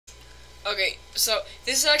Okay, so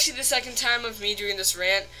this is actually the second time of me doing this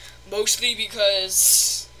rant, mostly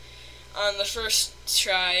because on the first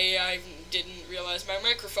try I didn't realize my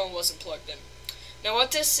microphone wasn't plugged in. Now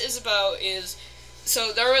what this is about is,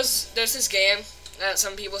 so there's this game that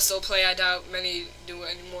some people still play. I doubt many do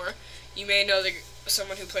anymore. You may know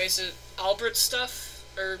someone who plays it, Albert stuff,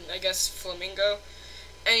 or I guess Flamingo.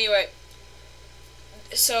 Anyway,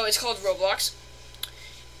 so it's called Roblox,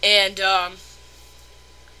 and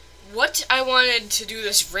what I wanted to do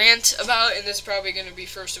this rant about, and this is probably going to be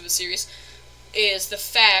first of the series, is the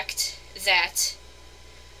fact that,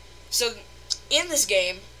 so in this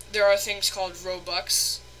game, there are things called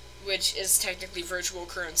Robux, which is technically virtual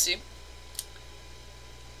currency.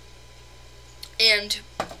 And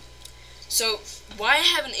so why I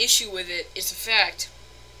have an issue with it is the fact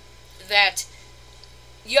that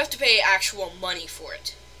you have to pay actual money for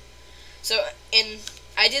it. So,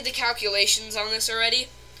 I did the calculations on this already.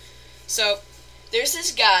 So, there's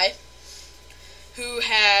this guy who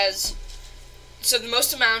has, so the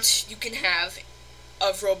most amount you can have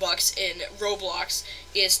of Robux in Roblox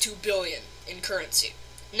is 2 billion in currency.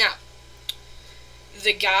 Now,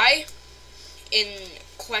 the guy in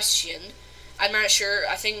question, I'm not sure,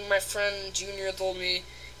 I think my friend Junior told me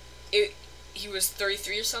he was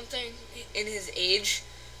 33 or something in his age,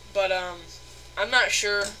 but I'm not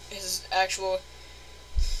sure his actual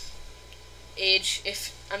age.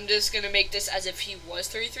 If I'm just gonna make this as if he was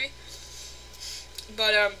 33,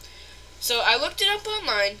 but so I looked it up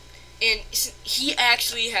online, and he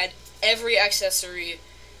actually had every accessory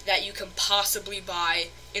that you can possibly buy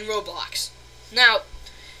in Roblox. Now,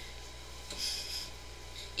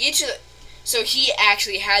 so he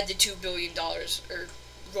actually had the $2 billion or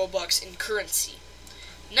Robux in currency.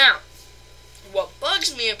 Now, what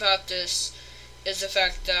bugs me about this is the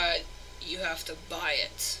fact that you have to buy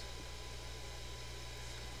it.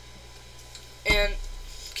 And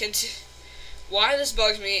why this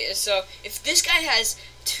bugs me is, so if this guy has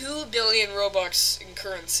 2 billion Robux in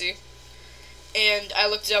currency, and I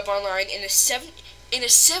looked it up online, in a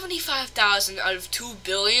 75,000 out of 2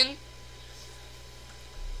 billion,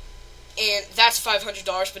 and that's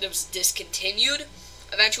 $500, but it was discontinued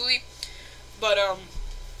eventually. But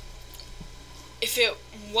if it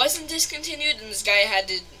wasn't discontinued, and this guy had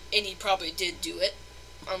to, and he probably did do it,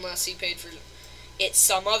 unless he paid for it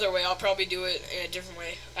some other way. I'll probably do it in a different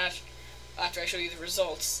way after I show you the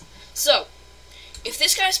results. So, if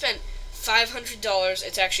this guy spent $500,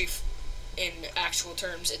 it's actually, in actual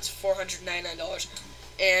terms, it's $499.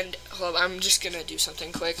 And, hold on, I'm just gonna do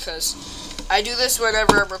something quick, because I do this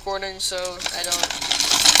whenever I'm recording, so I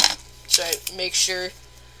make sure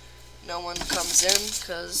no one comes in,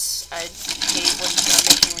 because I hate when I'm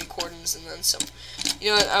making recordings and then some.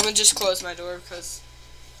 You know what, I'm gonna just close my door, because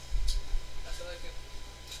I feel like it.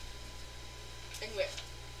 Anyway,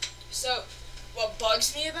 so what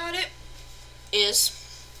bugs me about it is,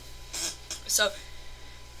 so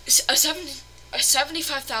a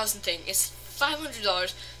 75,000 thing is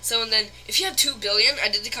 $500. So, and then if you have 2 billion, I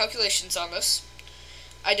did the calculations on this.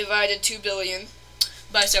 I divided 2 billion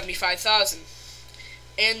by 75,000,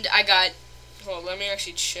 and I got, hold on, let me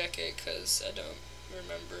actually check it, because I don't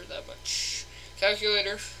remember that much.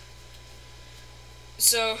 Calculator.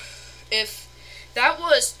 So, if that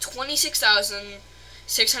was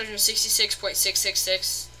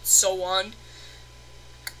 26,666.666, so on,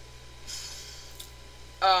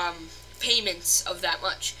 payments of that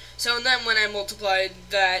much. So, and then when I multiplied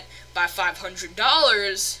that by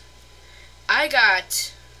 $500, I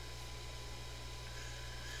got,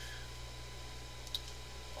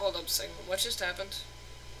 hold up a second, what just happened?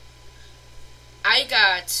 I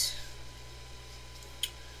got,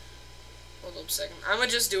 hold up a second, I'm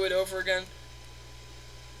gonna just do it over again.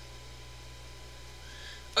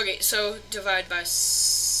 Okay, so divide by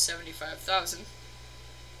 75,000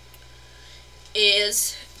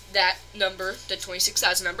 is that number, the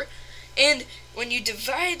 26,000 number, and when you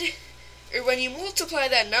divide, or when you multiply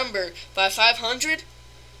that number by 500,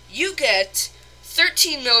 you get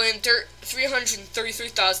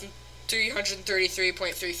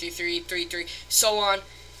 13,333,333.33333, so on,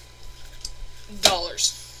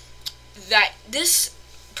 dollars that this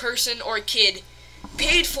person or kid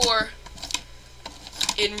paid for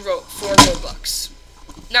for Robux.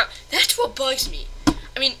 Now, that's what bugs me.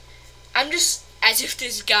 I mean, I'm just, as if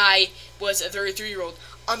this guy was a 33-year-old.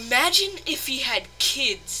 Imagine if he had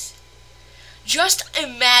kids. Just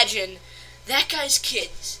imagine that guy's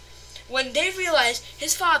kids, when they realize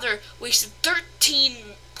his father wasted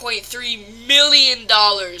 $13.3 million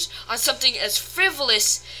on something as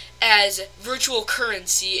frivolous as virtual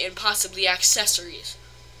currency and possibly accessories.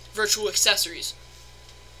 Virtual accessories.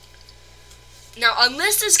 Now,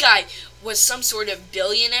 unless this guy was some sort of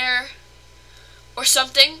billionaire or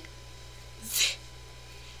something,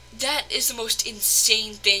 that is the most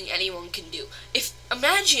insane thing anyone can do.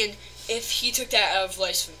 Imagine if he took that out of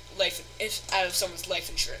out of someone's life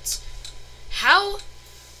insurance. How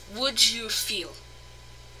would you feel?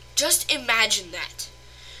 Just imagine that.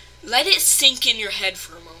 Let it sink in your head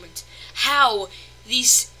for a moment. How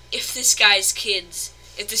if this guy's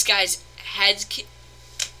had kids,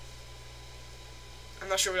 I'm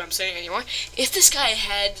not sure what I'm saying anymore. If this guy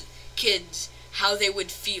had kids, how they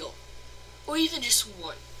would feel, or even just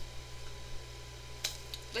one.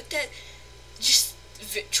 Let that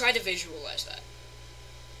try to visualize that.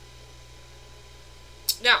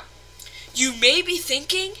 Now, you may be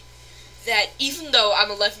thinking that even though I'm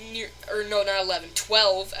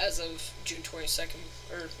 12 as of June 22nd,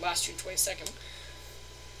 or last June 22nd,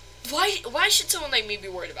 why should someone like me be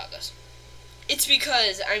worried about this? It's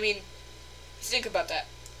because, I mean, think about that.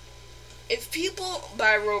 If people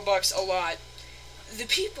buy Robux a lot, the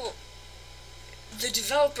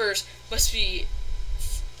developers must be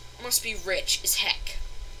rich as heck.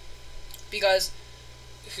 Because,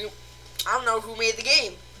 I don't know who made the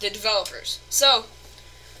game. The developers. So,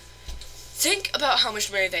 think about how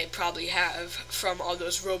much money they probably have from all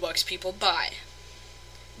those Robux people buy.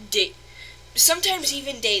 Sometimes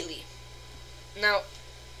even daily. Now,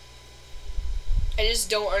 I just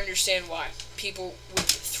don't understand why people would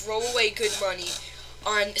throw away good money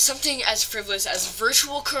on something as frivolous as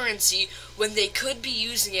virtual currency when they could be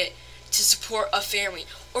using it to support a family,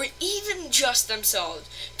 or even just themselves,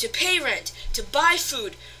 to pay rent, to buy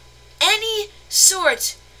food, any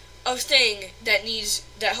sort of thing that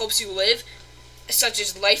helps you live, such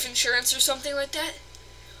as life insurance or something like that.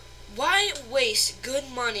 Why waste good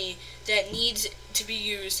money that needs to be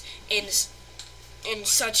used in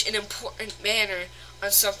such an important manner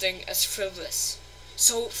on something as frivolous?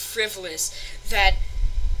 So frivolous that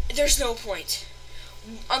there's no point.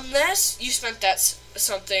 Unless you spent that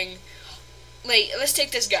something, like, let's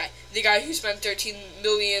take this guy, the guy who spent $13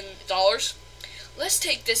 million. Let's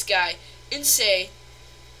take this guy and say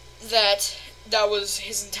that was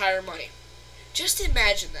his entire money. Just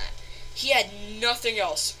imagine that. He had nothing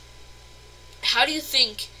else. Where do you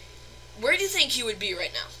think he would be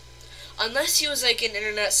right now? Unless he was like an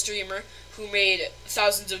internet streamer who made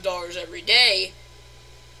thousands of dollars every day,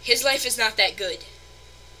 his life is not that good.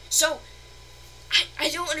 So, I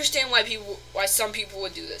don't understand why some people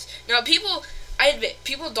would do this. Now, I admit,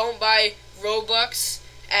 people don't buy Robux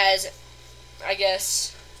as, I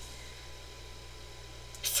guess,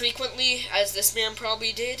 frequently as this man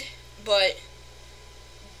probably did, but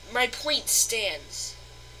my point stands.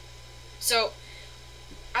 So,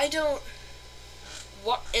 and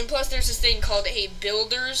plus there's this thing called a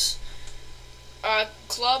Builders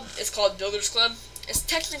Club. It's called Builders Club. It's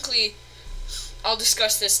technically, I'll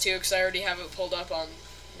discuss this too because I already have it pulled up on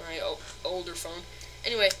my older phone.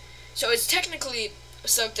 Anyway, so it's technically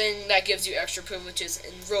something that gives you extra privileges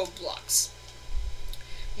in Roblox.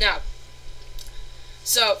 Now,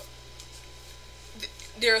 so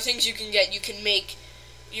there are things you can get. You can make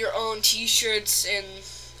your own t-shirts and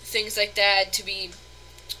things like that to be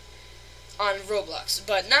on Roblox,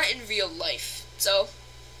 but not in real life. So,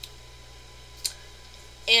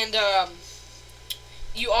 and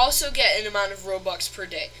you also get an amount of Robux per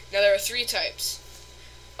day. Now there are 3 types.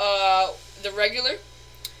 The regular,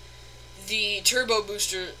 the Turbo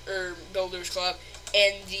Booster Builders Club,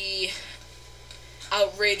 and the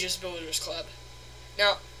Outrageous Builders Club.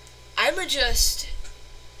 Now, I'm going to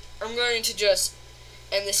just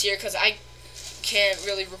end this here because I can't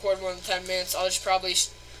really record more than 10 minutes. I'll just probably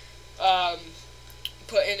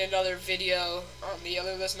put in another video on the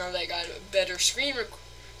other list now that I got a better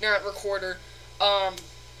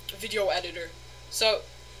video editor. So,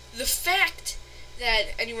 the fact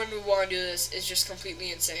that anyone would want to do this is just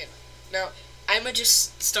completely insane. Now, I'm going to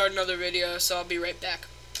just start another video, so I'll be right back.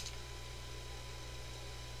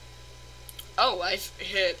 Oh, I've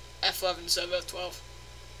hit F11 instead of F12.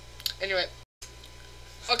 Anyway.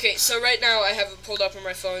 Okay, so right now I have it pulled up on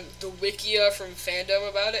my phone, the Wikia from Fandom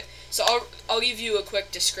about it. So I'll give you a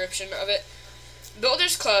quick description of it.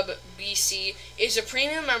 Builders Club BC is a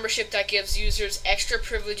premium membership that gives users extra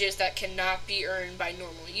privileges that cannot be earned by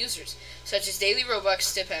normal users, such as daily Robux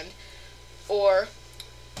stipend, or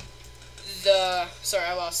the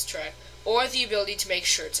ability to make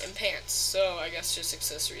shirts and pants. So I guess just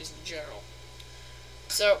accessories in general.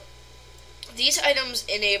 So these items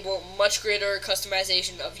enable much greater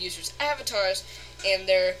customization of users' avatars and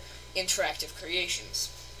their interactive creations.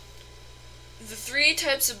 The 3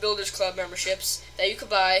 types of Builders Club memberships that you could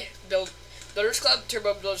buy, Builders Club,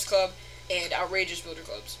 Turbo Builders Club, and outrageous builders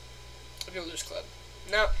club.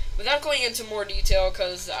 Now, without going into more detail,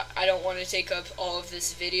 because I don't want to take up all of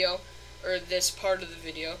this video, or this part of the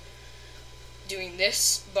video, doing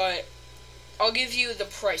this, but I'll give you the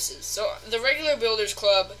prices. So, the regular Builders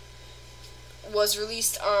Club was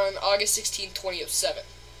released on August 16, 2007.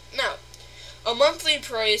 Now, a monthly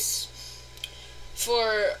price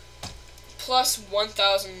for plus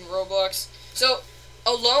 1,000 Robux. So,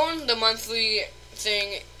 alone, the monthly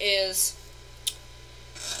thing is,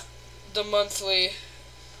 the monthly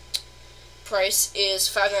price is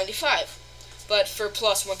 $5.95. But for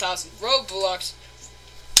plus 1,000 Robux,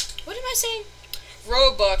 what am I saying?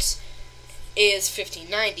 Robux is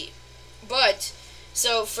 $15.90. But,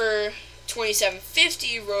 so for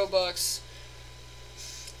 2,750 Robux,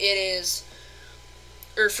 it is,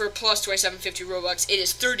 or for plus 2,750 Robux, it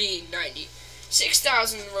is $38.90.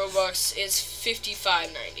 6,000 Robux is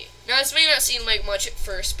 $55.90. Now, this may not seem like much at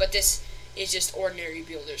first, but this is just ordinary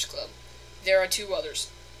Builders Club. There are two others,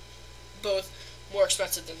 both more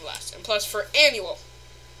expensive than the last. And plus, for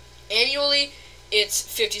annually, it's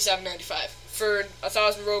 $57.95. For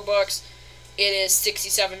 1,000 Robux, it is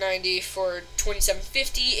 $67.90. For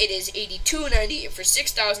 2,750, it is $82.90. And for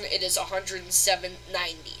 6,000, it is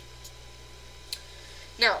 $107.90.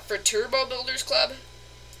 Now, for Turbo Builders Club,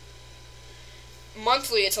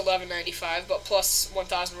 monthly it's $11.95, but plus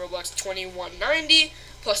 1,000 Robux, $21.90.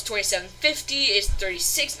 Plus 2,750 is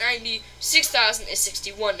 $36.90. 6,000 is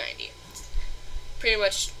 $61.90. Pretty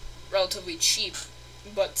much relatively cheap,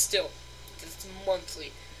 but still, it's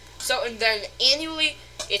monthly. So, and then annually,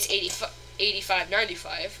 it's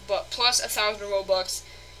 $85.95, but plus 1,000 Robux,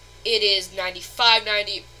 it is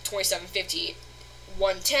 $95.90. 2,750,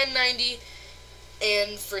 $110.90,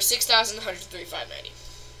 and for 6,000, $135.90.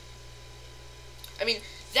 I mean,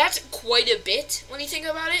 that's quite a bit when you think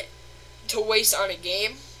about it to waste on a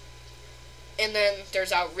game. And then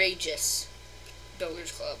there's outrageous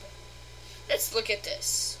Builders Club. Let's look at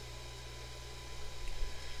this.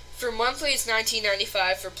 For monthly, it's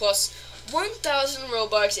 $19.95. For plus 1,000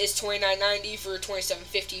 Robux, it's $29.90. For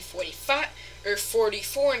 2,750,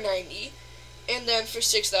 $44.90. And then for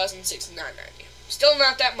 6,000, $69.90. Still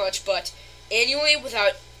not that much, but annually,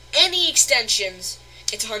 without any extensions,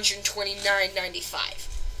 it's $129.95.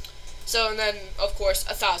 So, and then, of course,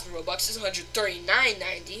 1,000 Robux is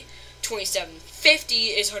 $139.90. 2,750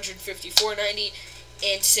 is $154.90.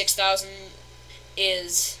 And 6,000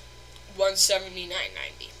 is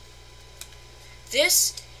 $179.90.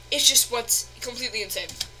 This is just what's completely insane.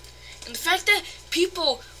 And the fact that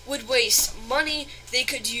people would waste money they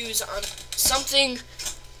could use on something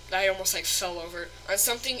that I almost fell over, on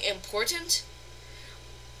something important,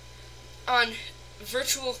 on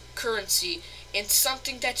virtual currency, and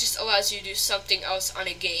something that just allows you to do something else on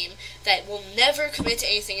a game that will never commit to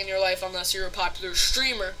anything in your life unless you're a popular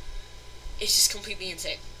streamer. It's just completely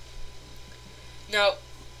insane. Now,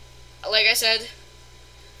 like I said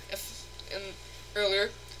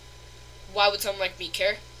earlier, why would someone like me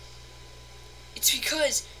care? It's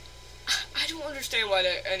because I don't understand why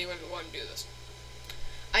anyone would want to do this.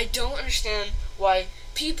 I don't understand why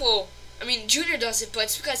people, I mean, Junior does it, but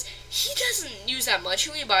it's because he doesn't use that much. He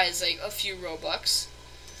only buys, a few Robux.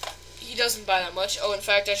 He doesn't buy that much. Oh, in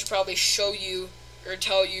fact, I should probably show you, or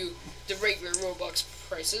tell you, the regular Robux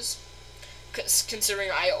prices. Considering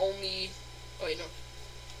I only, oh wait, no.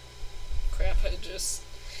 Crap, I just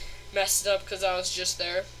messed up because I was just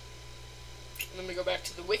there. Let me go back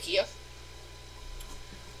to the Wikia.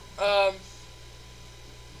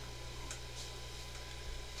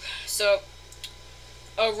 So,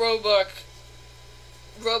 a Robux.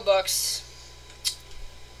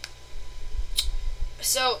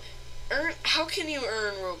 So, how can you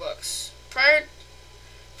earn Robux? Prior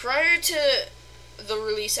to the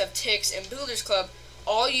release of Tix and Builders Club,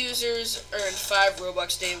 all users earned 5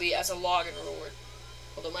 Robux daily as a login reward.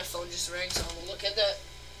 Although my phone just rang, so I'm gonna look at that.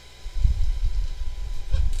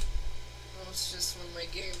 Oh, it's just one of my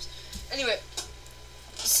games. Anyway,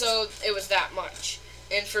 so it was that much.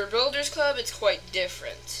 And for Builders Club, it's quite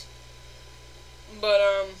different. But,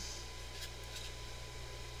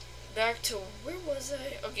 back to, where was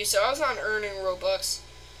I? Okay, so I was on earning Robux,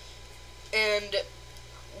 and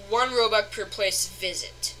 1 Robux per place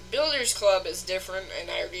visit. Builders Club is different,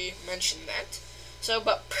 and I already mentioned that. So,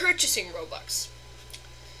 but purchasing Robux.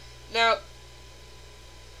 Now,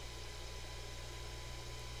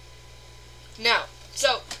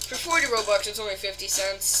 so, for 40 Robux, it's only 50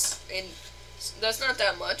 cents, and that's not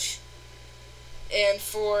that much. And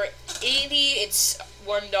for 80, it's $1.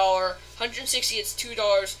 160, it's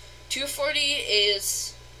 $2. 240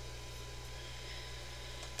 is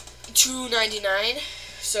 $2.99.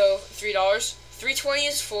 So $3. 320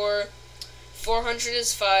 is 4. 400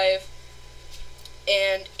 is 5.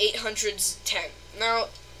 And 800 is 10. Now,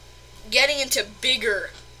 getting into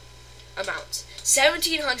bigger amounts.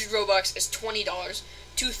 1,700 Robux is $20.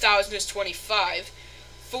 2,000 is 25.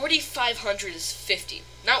 4,500 is 50.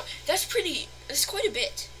 Now, that's quite a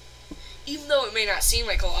bit. Even though it may not seem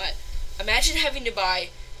like a lot, imagine having to buy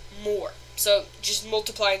more. So, just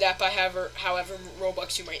multiplying that by however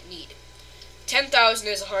Robux you might need. 10,000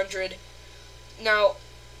 is 100. Now,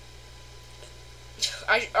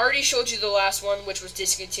 I already showed you the last one, which was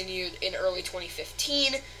discontinued in early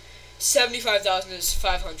 2015. 75,000 is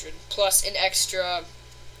 500, plus an extra...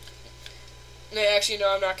 No, actually, no,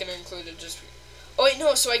 I'm not going to include it. Oh, wait,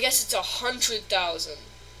 no, so I guess it's 100,000.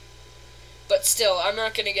 But still, I'm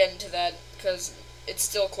not going to get into that, because it's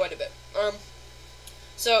still quite a bit.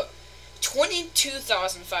 So,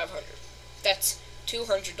 22,500. That's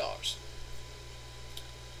 $200.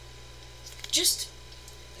 Just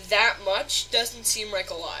that much doesn't seem like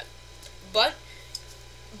a lot. But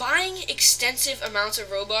buying extensive amounts of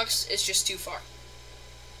Robux is just too far.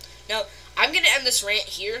 Now, I'm going to end this rant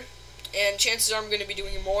here, and chances are I'm going to be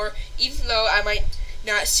doing more, even though I might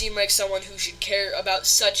not seem like someone who should care about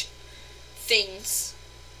such things.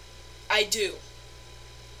 I do.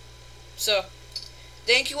 So,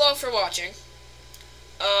 thank you all for watching.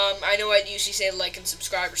 I know I'd usually say like and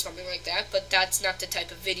subscribe or something like that, but that's not the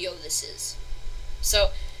type of video this is.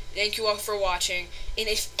 So, thank you all for watching, and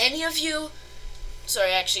if any of you...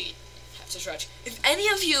 Sorry, I actually have to stretch. If any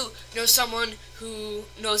of you know someone who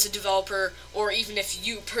knows a developer, or even if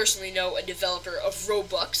you personally know a developer of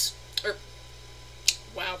Roblox,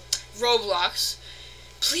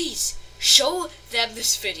 please show them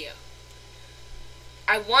this video.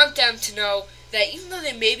 I want them to know that even though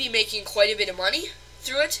they may be making quite a bit of money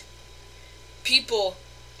through it, people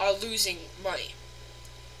are losing money.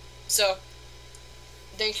 So,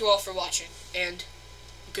 thank you all for watching, and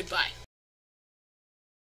goodbye.